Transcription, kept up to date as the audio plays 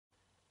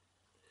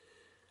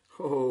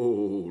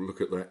Oh, look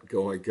at that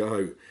guy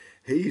go.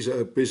 He's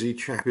a busy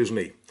chap, isn't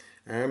he?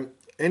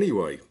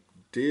 Anyway,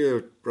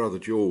 dear brother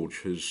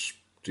George has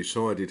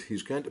decided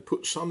he's going to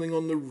put something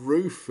on the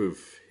roof of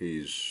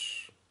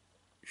his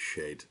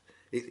shed.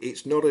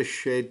 It's not a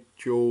shed,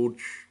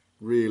 George,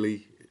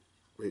 really.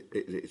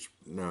 It's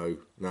no,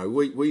 no.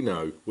 We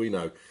know, we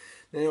know.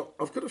 Now,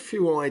 I've got a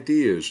few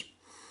ideas,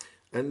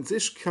 and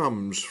this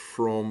comes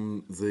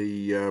from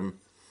the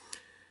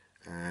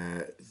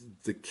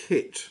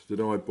kit that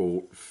I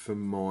bought for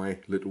my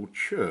little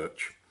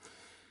church.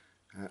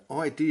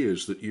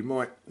 Ideas that you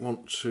might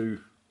want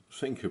to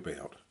think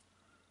about.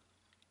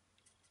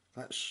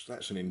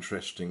 That's an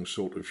interesting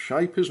sort of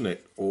shape, isn't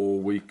it? Or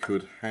we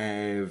could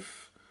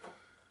have,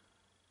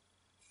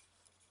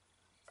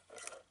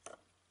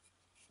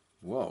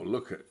 well,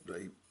 look at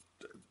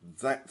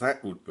that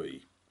would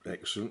be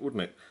excellent,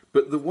 wouldn't it?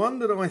 But the one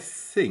that I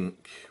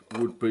think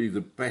would be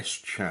the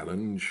best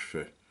challenge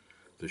for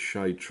the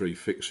Shade Tree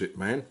Fix-It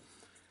Man,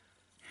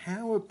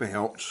 how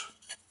about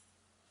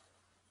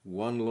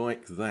one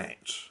like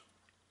that?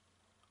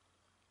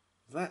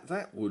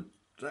 That would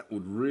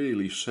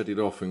really set it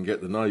off and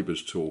get the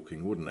neighbours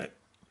talking, wouldn't it?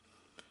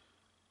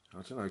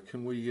 I don't know.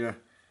 Can we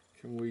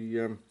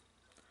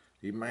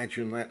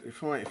imagine that?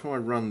 If I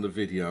run the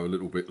video a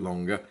little bit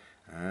longer.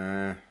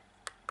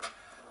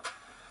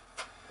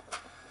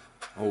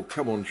 Oh,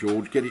 come on,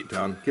 George, get it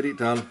done. Get it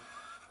done.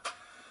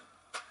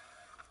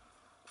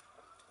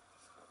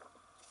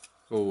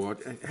 Oh,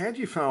 how do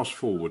you fast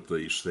forward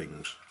these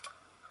things?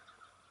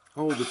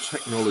 Oh, the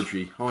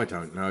technology. I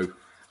don't know.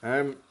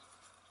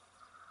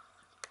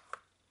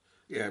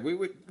 Yeah,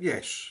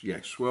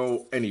 yes.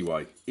 Well,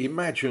 anyway,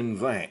 imagine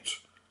that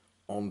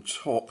on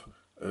top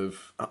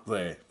of up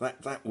there.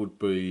 That would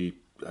be,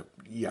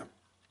 yeah.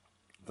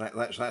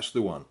 That's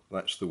the one.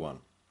 That's the one.